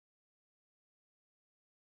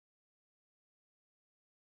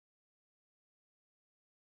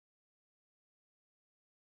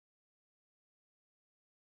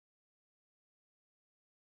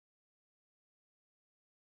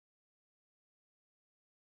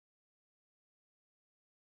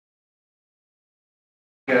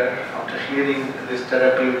After hearing this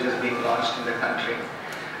therapy which is being launched in the country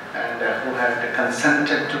and who had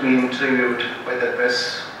consented to be interviewed by the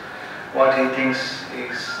press, what he thinks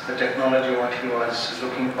is the technology, what he was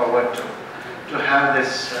looking forward to have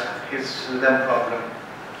this his rhythm problem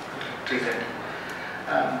treated.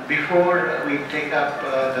 Before we take up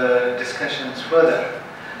the discussions further,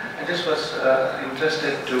 I just was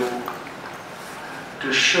interested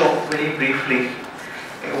to show very briefly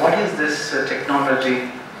what is this technology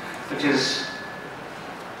which is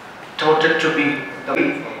touted to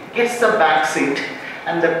be gets the back seat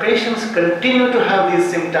and the patients continue to have these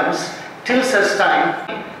symptoms till such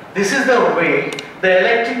time. This is the way the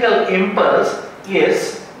electrical impulse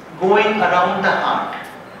is going around the heart.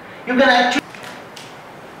 You can actually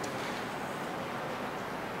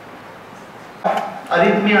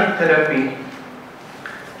arrhythmia therapy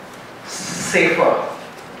safer.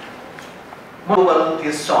 Approval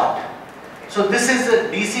is sought. So this is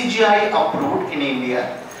DCGI approved in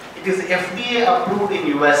India. It is FDA approved in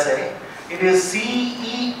USA. It is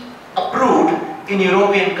CE approved in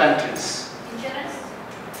European countries. Insurance?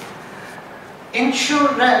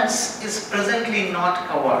 Insurance is presently not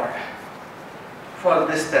covered for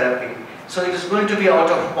this therapy. So it is going to be out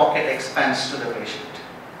of pocket expense to the patient.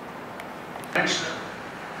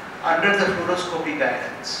 Under the fluoroscopy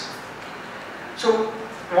guidance. So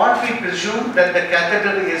what we presume that the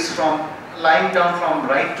catheter is from lying down from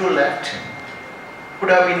right to left could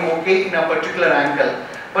have been okay in a particular angle,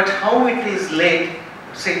 but how it is laid,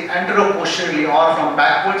 say anteroposteriorly or from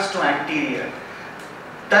backwards to anterior,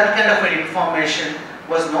 that kind of an information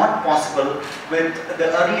was not possible with the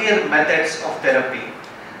earlier methods of therapy.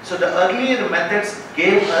 So the earlier methods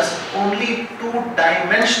gave us only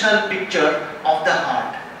two-dimensional picture of the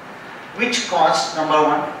heart, which caused, number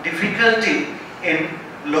one, difficulty in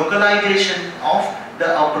localization of the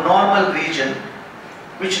abnormal region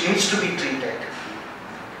which needs to be treated.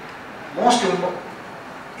 Most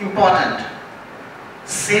important,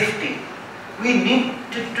 safety. We need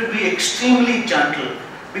to be extremely gentle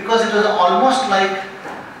because it was almost like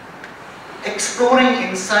exploring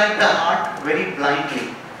inside the heart very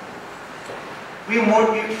blindly.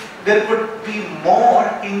 There could be more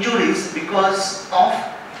injuries because of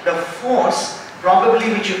the force probably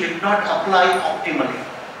which you did not apply optimally.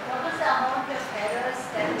 What was the amount of errors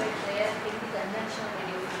that were there in the conventional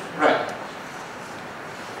radiography? Right.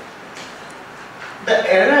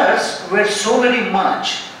 The errors were so very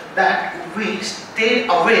much that we stayed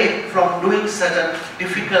away from doing certain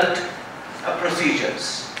difficult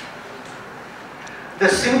procedures. The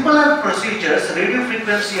simpler procedures,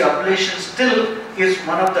 radiofrequency ablation still is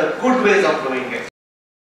one of the good ways of doing it.